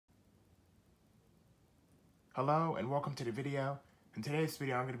Hello and welcome to the video. In today's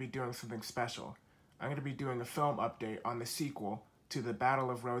video I'm going to be doing something special. I'm going to be doing a film update on the sequel to the Battle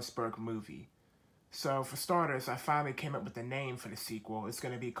of Roseburg movie. So for starters, I finally came up with a name for the sequel. It's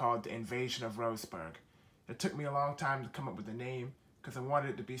going to be called The Invasion of Roseburg. It took me a long time to come up with a name because I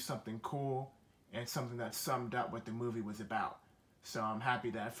wanted it to be something cool and something that summed up what the movie was about. So I'm happy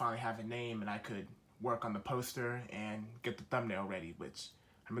that I finally have a name and I could work on the poster and get the thumbnail ready, which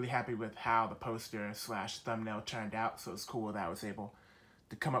I'm really happy with how the poster / thumbnail turned out, so it's cool that I was able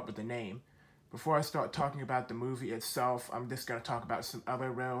to come up with the name. Before I start talking about the movie itself, I'm just going to talk about some other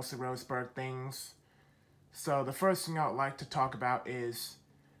Battle of Roseburg things. So the first thing I would like to talk about is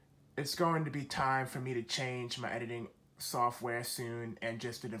it's going to be time for me to change my editing software soon and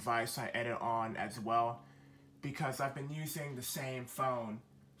just the device I edit on as well, because I've been using the same phone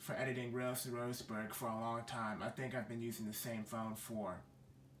for editing Battle of Roseburg for a long time. I think I've been using the same phone for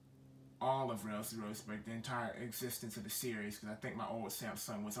all of Battle of Roseburg, the entire existence of the series, because I think my old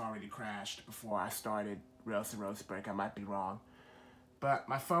Samsung was already crashed before I started Battle of Roseburg. I might be wrong. But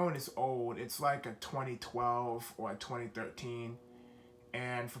my phone is old. It's like a 2012 or a 2013.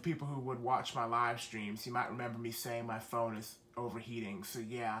 And for people who would watch my live streams, you might remember me saying my phone is overheating. So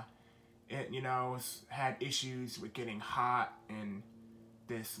yeah, it, had issues with getting hot and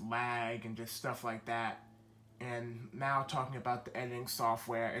this lag and just stuff like that. And now talking about the editing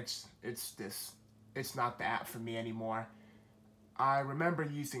software, it's not the app for me anymore. I remember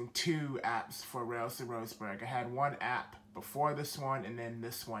using two apps for Battle of Roseburg. I had one app before this one and then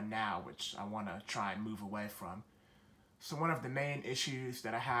this one now, which I want to try and move away from. So one of the main issues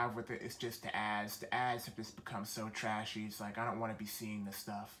that I have with it is just the ads. The ads have just become so trashy. It's like I don't want to be seeing this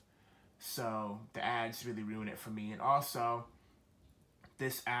stuff. So the ads really ruin it for me. And also,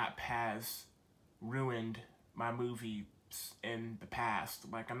 this app has ruined my movies in the past.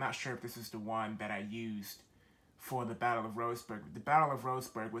 Like, I'm not sure if this is the one that I used for the Battle of Roseburg. The Battle of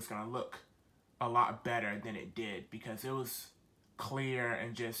Roseburg was going to look a lot better than it did because it was clear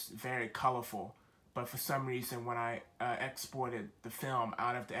and just very colorful. But for some reason, when I exported the film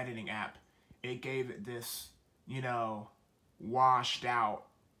out of the editing app, it gave it this, washed out,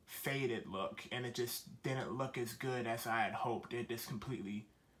 faded look, and it just didn't look as good as I had hoped. It just completely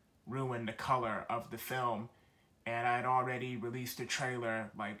ruined the color of the film. And I had already released a trailer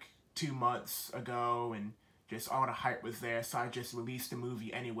like 2 months ago, and just all the hype was there, so I just released the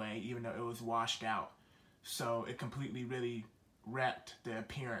movie anyway, even though it was washed out. So it completely really wrecked the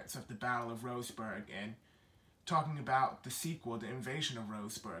appearance of the Battle of Roseburg. And talking about the sequel, The Invasion of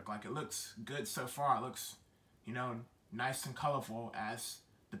Roseburg, like, it looks good so far. It looks, nice and colorful as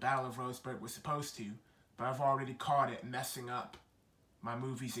the Battle of Roseburg was supposed to, but I've already caught it messing up my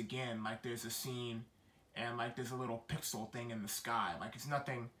movies again. Like, there's a scene and like there's a little pixel thing in the sky. Like, it's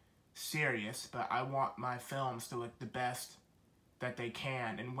nothing serious, but I want my films to look the best that they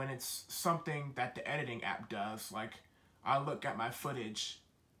can. And when it's something that the editing app does, like, I look at my footage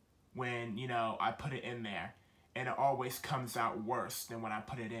when, I put it in there, and it always comes out worse than when I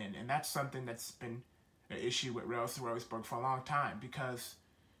put it in. And that's something that's been an issue with Battle of Roseburg for a long time, because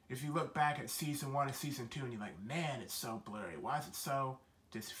if you look back at season 1 and season 2 and you're like, man, it's so blurry. Why is it so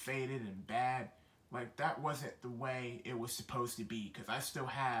just faded and bad? Like, that wasn't the way it was supposed to be, because I still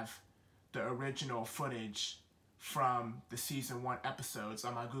have the original footage from the season 1 episodes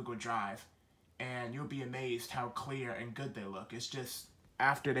on my Google Drive, and you'll be amazed how clear and good they look. It's just,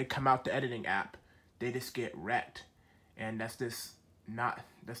 after they come out the editing app, they just get wrecked. And that's just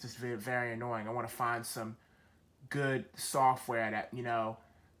very, very annoying. I want to find some good software that,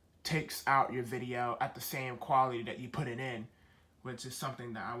 takes out your video at the same quality that you put it in, which is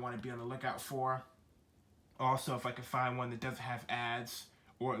something that I want to be on the lookout for. Also, if I can find one that doesn't have ads,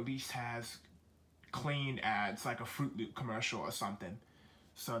 or at least has clean ads, like a Fruit Loop commercial or something.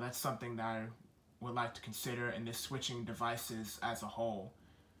 So that's something that I would like to consider in this switching devices as a whole.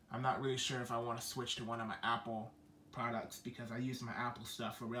 I'm not really sure if I want to switch to one of my Apple products, because I use my Apple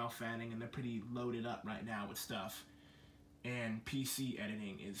stuff for rail fanning and they're pretty loaded up right now with stuff. And PC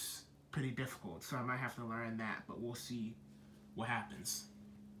editing is pretty difficult, so I might have to learn that, but we'll see what happens.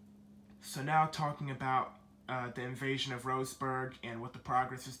 So now talking about the Invasion of Roseburg and what the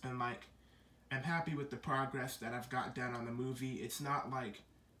progress has been like. I'm happy with the progress that I've got done on the movie. It's not like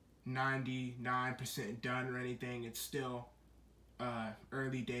 99% done or anything. It's still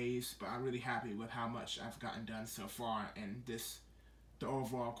early days, but I'm really happy with how much I've gotten done so far, and the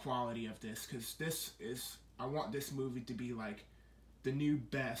overall quality of this, because I want this movie to be like the new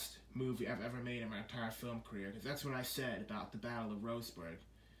best movie I've ever made in my entire film career, because that's what I said about the Battle of Roseburg.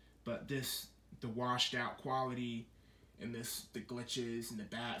 But the washed out quality and the glitches and the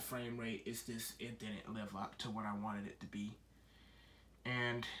bad frame rate, it didn't live up to what I wanted it to be.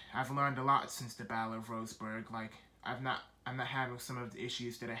 And I've learned a lot since the Battle of Roseburg. Like, I'm not having some of the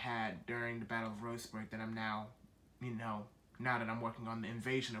issues that I had during the Battle of Roseburg that I'm now, now that I'm working on the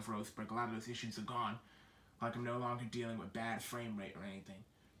invasion of Roseburg, a lot of those issues are gone. Like, I'm no longer dealing with bad frame rate or anything.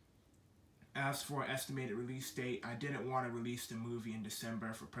 As for estimated release date, I didn't want to release the movie in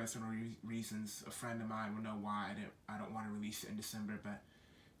December for personal reasons. A friend of mine will know why I don't want to release it in December, but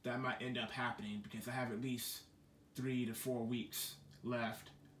that might end up happening because I have at least 3 to 4 weeks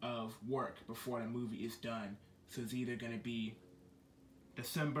left of work before the movie is done. So it's either going to be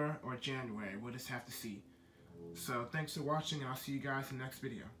December or January. We'll just have to see. So thanks for watching, and I'll see you guys in the next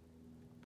video.